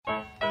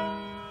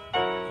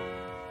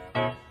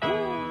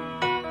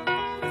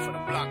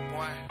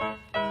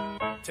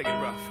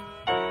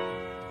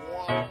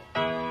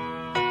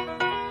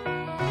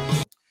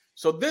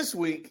So this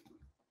week,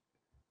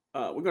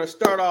 we're going to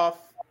start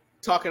off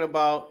talking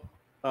about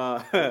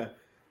the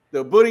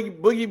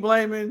Boogie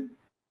blaming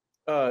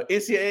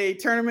NCAA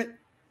tournament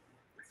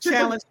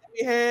challenge that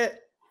we had.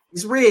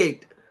 It's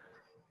rigged.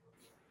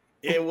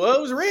 It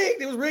was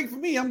rigged. It was rigged for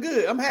me. I'm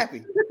good. I'm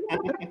happy.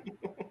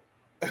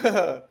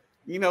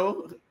 You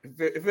know,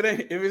 if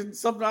it's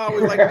something I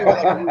always like to do,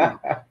 I like to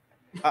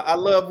win. I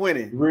love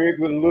winning. Rigged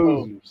with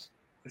losers.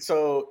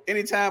 So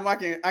anytime I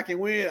can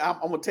win, I'm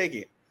gonna take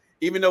it.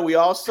 Even though we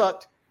all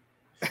sucked.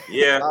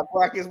 Yeah. Our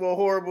brackets were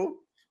horrible.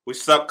 We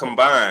suck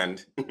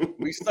combined.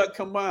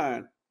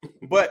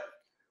 But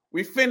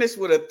we finished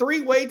with a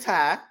 3-way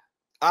tie.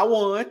 I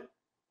won.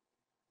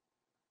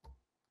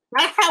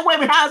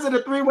 Wait, how is it a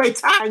 3-way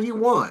tie and you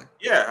won?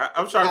 Yeah,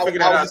 I'm trying to figure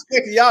that out. I was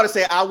expecting y'all to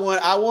say I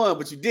won,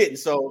 but you didn't.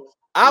 So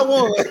I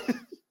won.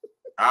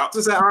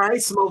 So say, all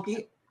right,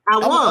 Smokey, I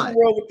won. I'm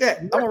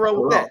gonna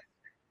roll with that.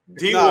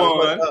 He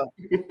won.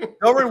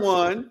 Doran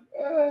won,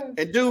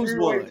 and Dudes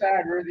won.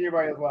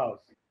 Everybody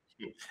lost.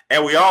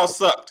 And we all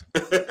sucked.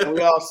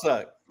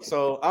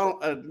 So I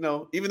don't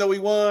know. Even though we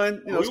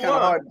won, it's kind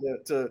of hard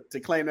to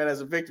claim that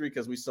as a victory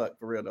because we sucked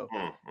for real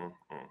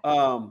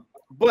though.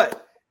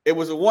 But it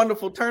was a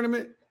wonderful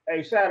tournament.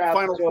 Hey, shout out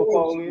Final to Joe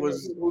Four Foley.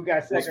 was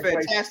fantastic.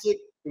 Place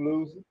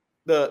Losing.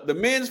 The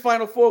men's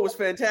Final Four was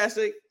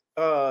fantastic.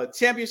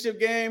 Championship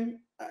game,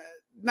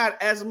 not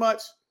as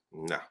much.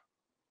 No.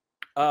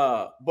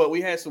 But we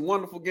had some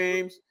wonderful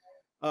games.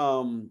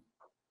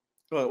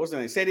 What's the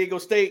name? San Diego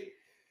State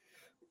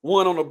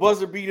won on a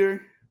buzzer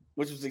beater,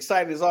 which was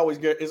exciting. It's always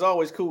good. It's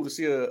always cool to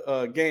see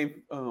a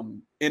game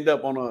end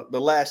up on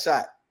the last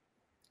shot.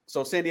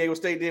 So San Diego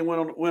State did win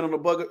on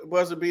the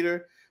buzzer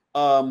beater.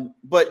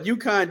 But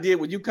UConn did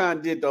what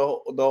UConn did the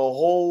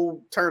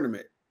whole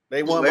tournament.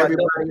 They won by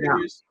double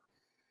figures.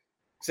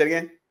 Say it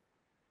again.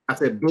 I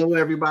said blow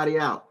everybody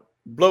out.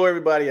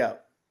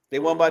 They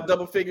won by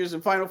double figures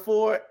in Final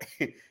Four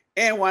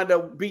and wound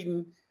up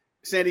beating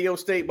San Diego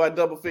State by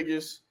double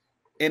figures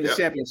in the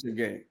championship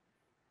game.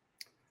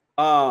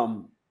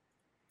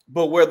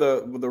 But where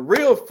the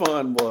real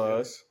fun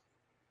was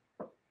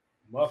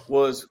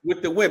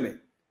with the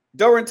women.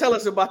 Doran, tell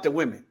us about the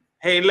women.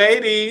 Hey,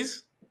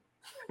 ladies.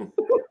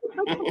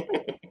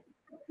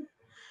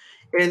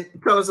 And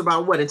tell us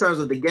about what in terms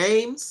of the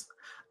games.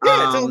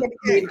 Yeah, tell us about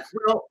the games.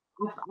 Well,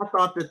 I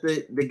thought that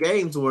the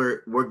games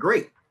were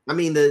great. I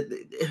mean,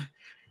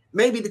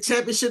 maybe the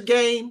championship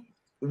game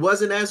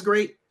wasn't as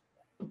great,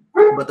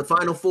 but the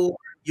Final Four,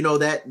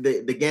 that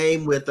the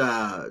game with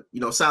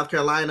South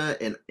Carolina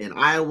and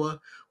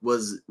Iowa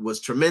was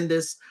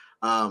tremendous.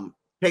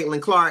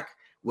 Caitlin Clark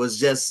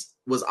was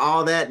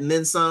all that and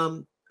then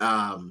some,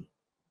 and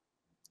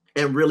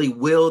really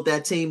willed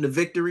that team to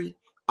victory.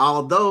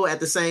 Although at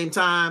the same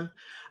time,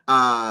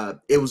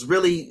 it was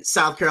really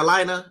South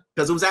Carolina,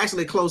 because it was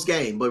actually a close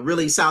game, but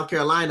really South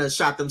Carolina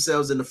shot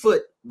themselves in the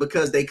foot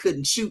because they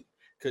couldn't shoot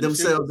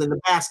themselves in the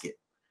basket.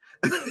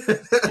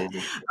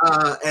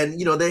 And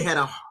they had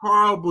a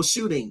horrible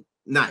shooting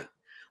night.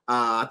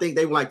 I think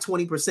they were like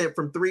 20%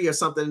 from three or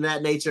something of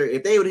that nature.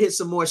 If they would hit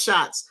some more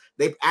shots,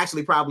 they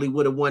actually probably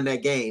would have won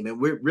that game, and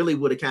we really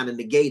would have kind of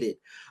negated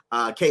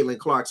Caitlin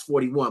Clark's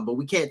 41. But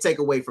we can't take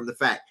away from the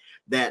fact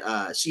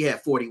that she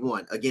had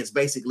 41 against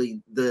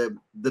basically the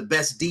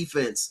best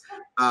defense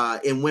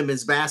in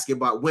women's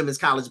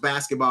college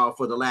basketball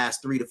for the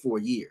last 3 to 4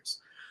 years.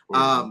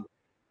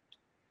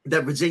 The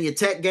Virginia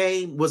Tech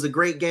game was a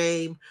great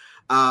game.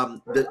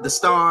 The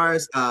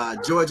Stars,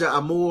 Georgia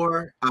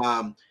Amoore.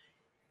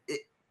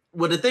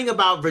 The thing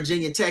about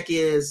Virginia Tech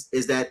is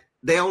that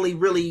they only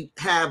really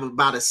have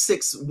about a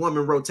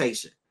 6-woman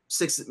rotation,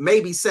 6,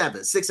 maybe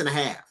 7,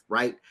 6.5,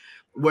 right?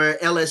 Where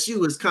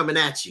LSU is coming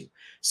at you.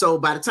 So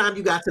by the time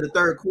you got to the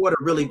third quarter,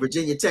 really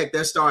Virginia Tech,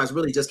 their stars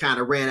really just kind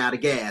of ran out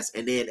of gas.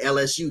 And then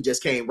LSU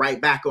just came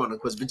right back on them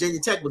because Virginia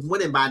Tech was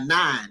winning by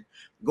 9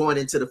 going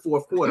into the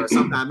fourth quarter,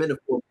 sometime in the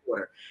fourth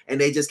quarter. And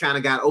they just kind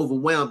of got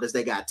overwhelmed as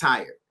they got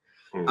tired.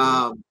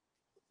 Now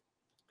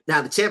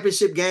the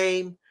championship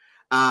game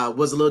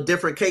was a little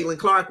different. Caitlin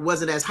Clark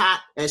wasn't as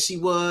hot as she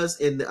was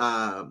in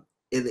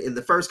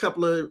the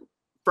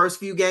first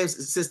few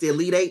games since the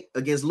Elite Eight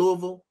against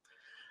Louisville.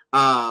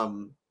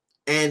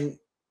 And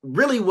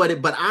really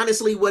but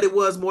honestly, what it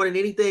was more than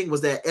anything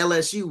was that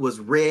LSU was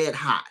red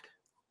hot.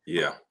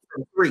 Yeah.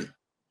 From 3.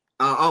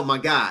 Oh my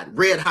God.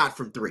 Red hot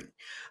from 3.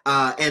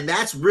 And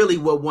that's really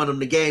what won them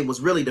the game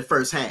was really the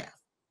first half.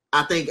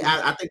 I think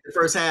the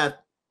first half,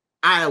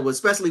 Iowa,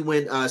 especially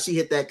when she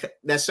hit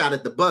that shot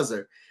at the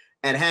buzzer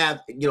at half,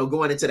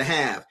 going into the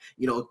half,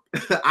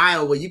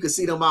 Iowa, you could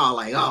see them all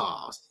like,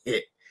 oh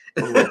shit.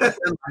 Like,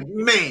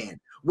 man,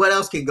 what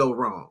else can go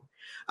wrong?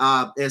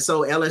 And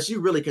so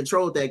LSU really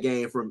controlled that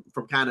game from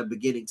kind of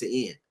beginning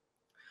to end.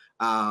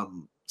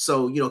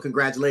 So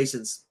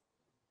congratulations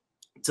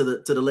to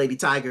the Lady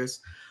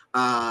Tigers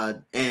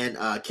and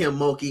Kim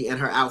Mulkey and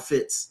her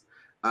outfits.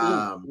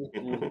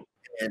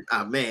 And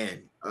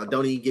man,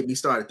 don't even get me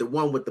started. The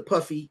one with the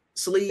puffy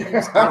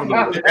sleeves. I don't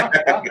know.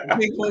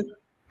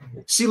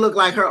 She looked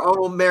like her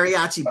own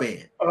mariachi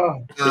band.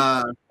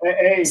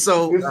 Hey,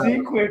 So the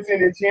sequence in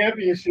the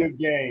championship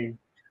game.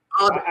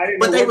 I didn't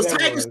but know they what was that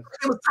tiger. was.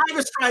 It was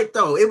tiger stripe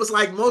though. It was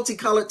like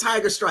multicolored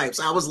tiger stripes.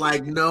 I was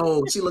like,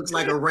 no, she looks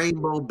like a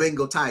rainbow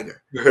Bengal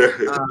tiger.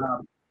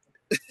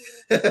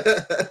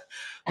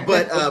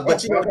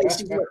 But you know, hey,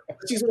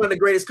 she's one of the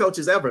greatest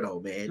coaches ever, though,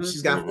 man.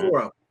 She's got 4 of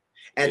them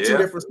at 2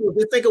 different schools.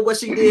 Just think of what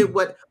she did,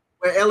 where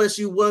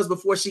LSU was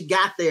before she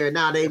got there.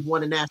 Now they've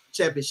won a national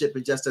championship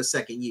in just her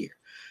second year.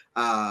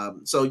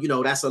 So you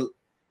know that's a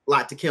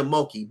lot to Kim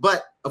Mulkey.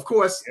 But of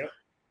course,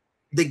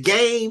 the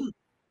game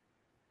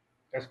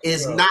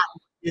is not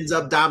what ends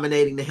up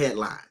dominating the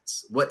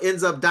headlines. What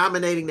ends up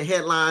dominating the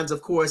headlines,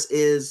 of course,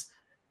 is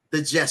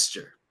the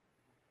gesture.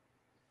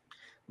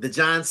 The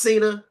John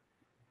Cena,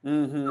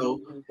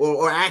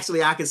 or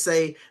actually, I could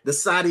say the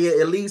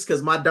Sadia Elise,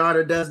 because my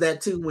daughter does that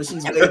too when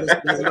she's waving. She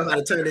doesn't know how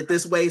to turn it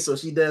this way, so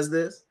she does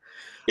this.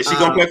 Is she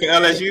gonna play for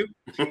LSU?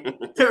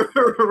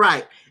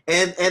 Right,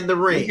 and the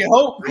ring. We can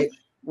hope. Right?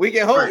 We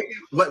can hope. Right.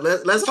 But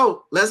let's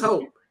hope. Let's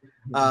hope.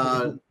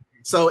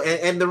 So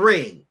and the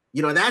ring,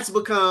 you know, that's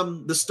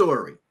become the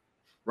story,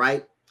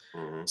 right?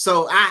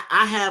 So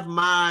I have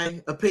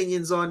my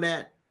opinions on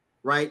that,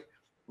 right?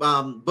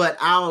 But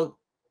I'll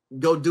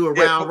go do a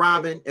round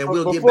robin, and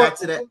we'll get back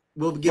to that.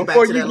 We'll get back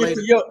to that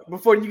later.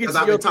 Before you get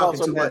to your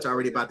thoughts on too that, much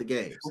already about the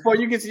games. Before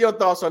you get to your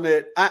thoughts on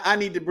that, I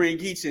need to bring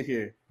Geese in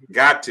here.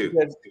 Got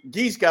to.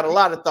 Geese got a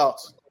lot of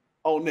thoughts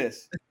on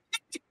this.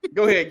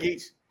 Go ahead,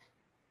 Geese.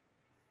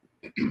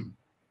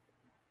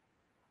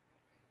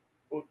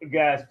 Well,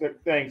 guys,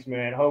 thanks,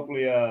 man.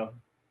 Hopefully,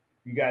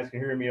 you guys can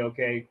hear me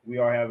okay. We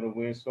are having a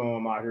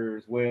windstorm out here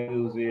as well.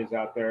 News is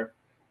out there,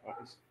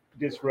 it's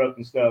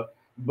disrupting stuff.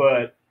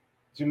 But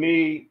to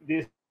me,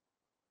 this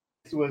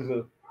was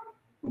a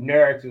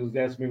narrative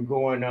that's been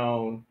going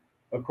on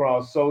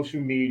across social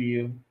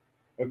media,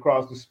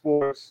 across the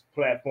sports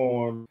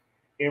platform,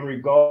 in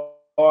regards,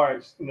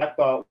 I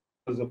thought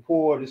was a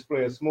poor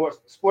display of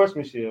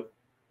sportsmanship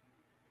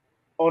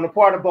on the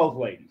part of both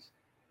ladies.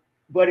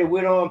 But it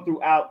went on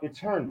throughout the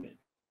tournament.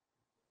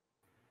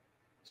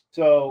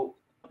 So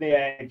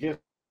they just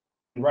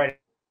right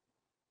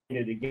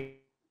into the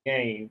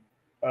game.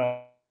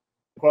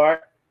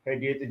 Clark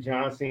had did the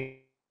John Cena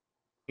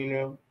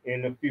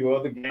and a few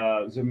other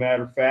guys. As a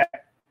matter of fact,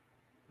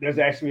 there's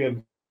actually a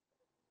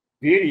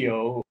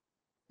video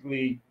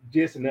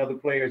dissing other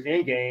players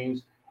in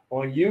games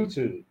on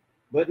YouTube.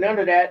 But none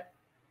of that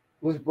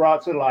was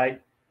brought to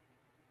light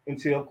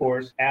until, of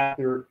course,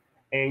 after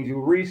Angel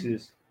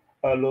Reese's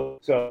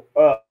look. So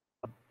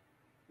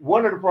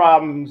one of the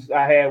problems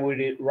I had with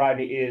it,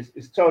 Rodney, is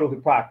total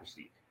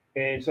hypocrisy.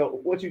 And so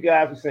what you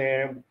guys are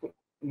saying, let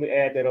me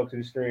add that up to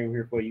the stream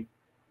here for you.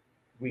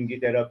 We can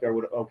get that up there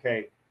with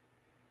okay.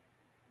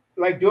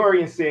 Like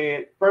Dorian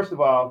said, first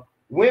of all,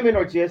 women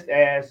are just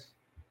as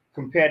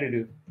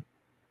competitive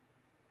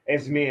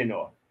as men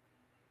are.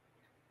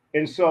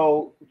 And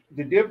so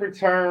the different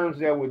terms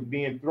that were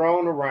being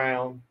thrown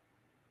around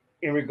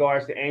in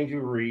regards to Angel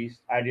Reese,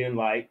 I didn't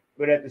like,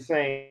 but at the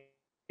same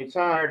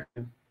time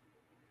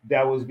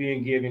that was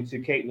being given to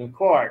Caitlin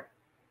Clark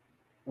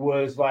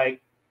was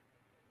like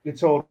the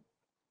total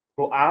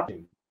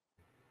option.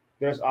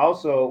 There's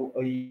also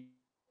a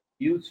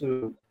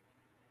YouTube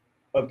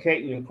of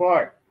Caitlin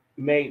Clark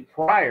made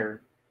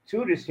prior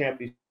to this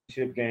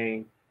championship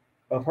game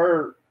of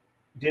her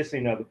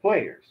dissing other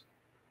players.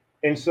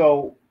 And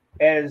so,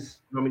 as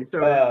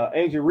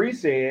Angel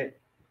Reese said,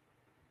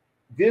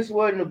 this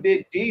wasn't a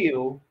big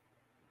deal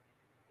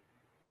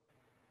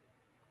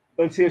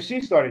until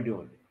she started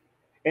doing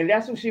it. And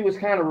that's what she was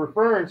kind of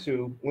referring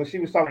to when she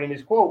was talking in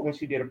this quote when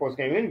she did a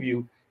post-game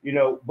interview, you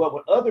know, but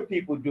when other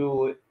people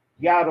do it,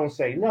 y'all don't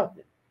say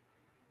nothing.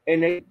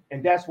 And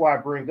that's why I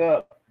bring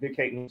up the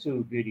Caitlin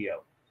 2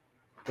 video.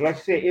 Like I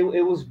said, it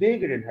was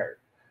bigger than her.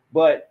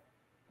 But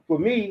for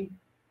me,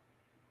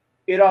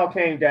 it all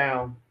came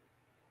down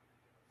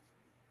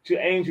to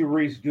Angel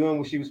Reese doing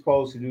what she was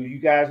supposed to do. You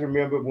guys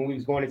remember when we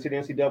was going into the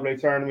NCAA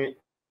tournament,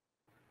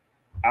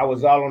 I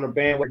was all on the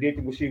band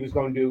what she was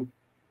going to do.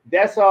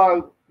 That's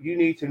all you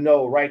need to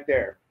know right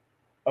there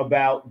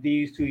about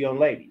these two young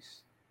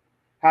ladies,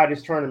 how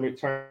this tournament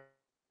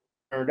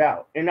turned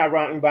out. And not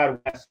wrong, by the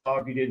way,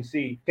 if you didn't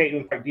see,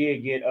 Caitlin Clark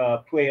did get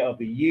Player of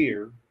the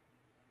Year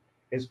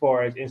as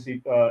far as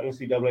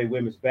NCAA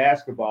women's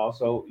basketball.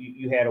 So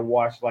you had a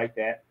watch like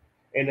that.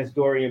 And as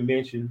Dorian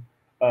mentioned,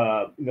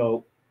 you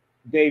know,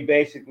 they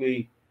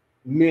basically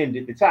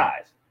mended the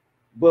ties.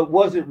 But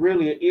was it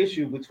really an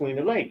issue between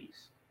the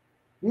ladies?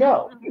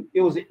 No,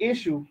 it was an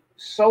issue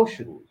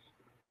socially.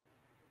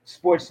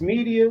 Sports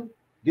media,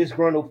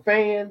 disgruntled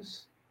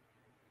fans,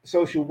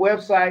 social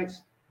websites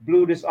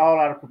blew this all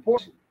out of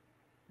proportion.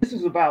 This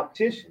is about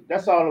petition.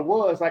 That's all it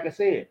was. Like I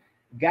said,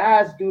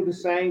 guys do the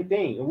same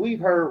thing. And we've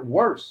heard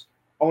worse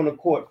on the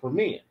court for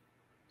men.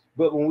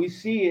 But when we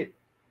see it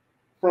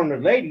from the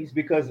ladies,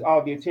 because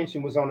all the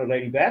attention was on the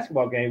lady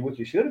basketball game, which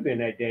it should have been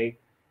that day,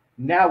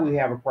 now we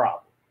have a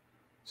problem.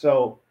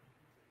 So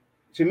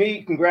to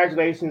me,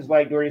 congratulations,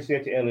 like Dory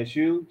said, to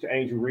LSU, to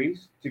Angel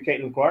Reese, to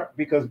Caitlin Clark,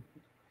 because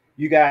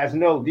you guys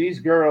know these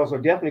girls are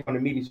definitely going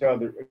to meet each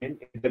other in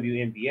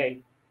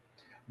WNBA.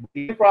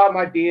 The problem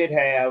I did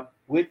have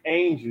with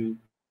Angel,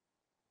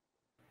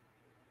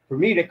 for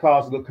me, that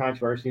caused a little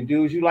controversy. And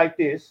dudes, you like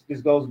this.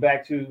 This goes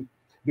back to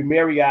the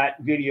Marriott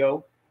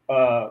video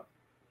that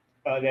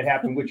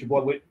happened with your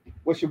boy.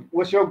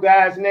 What's your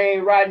guy's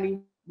name,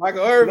 Rodney?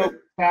 Michael Irvin. No,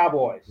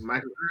 Cowboys.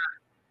 Michael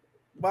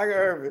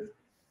Irvin.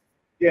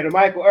 Yeah, the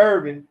Michael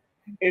Irvin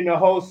in the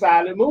whole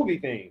silent movie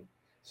thing.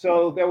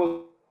 So there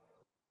was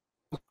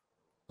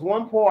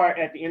one part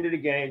at the end of the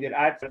game that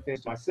I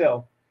finished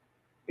myself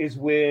is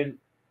when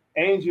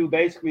Angel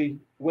basically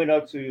went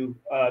up to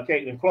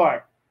Caitlin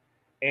Clark,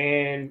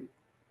 and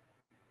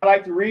I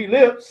like to read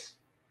lips.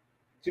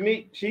 To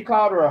me, she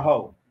called her a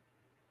hoe.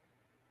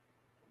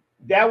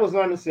 That was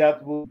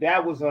unacceptable.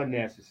 That was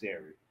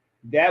unnecessary.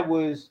 That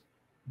was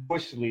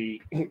Bush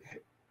League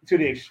to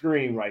the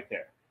extreme right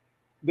there.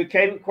 But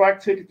Caitlin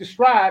Clark took it to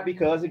stride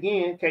because,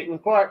 again,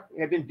 Caitlin Clark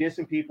had been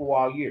dissing people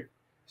all year.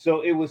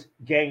 So it was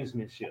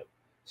gamesmanship.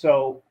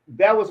 So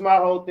that was my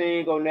whole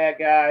thing on that,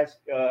 guys.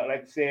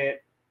 Like I said,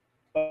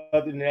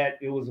 other than that,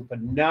 it was a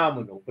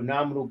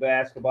phenomenal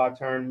basketball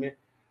tournament.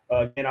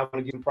 And I want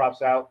to give some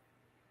props out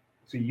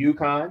to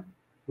UConn,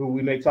 who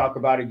we may talk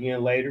about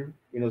again later,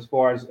 as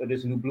far as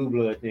this new blue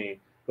blood thing.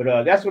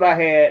 But that's what I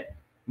had.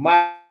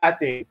 My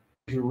thing,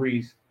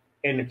 Reese,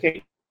 and the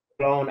case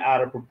blown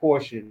out of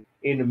proportion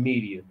in the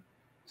media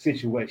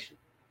situation.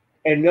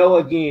 And no,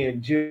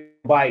 again, Joe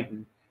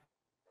Biden,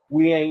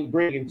 we ain't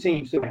bringing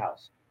teams to the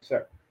house,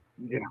 sir.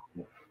 Yeah.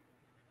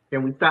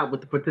 Can we stop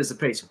with the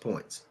participation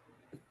points?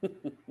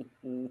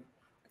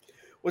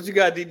 What you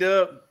got,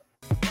 D-Dub?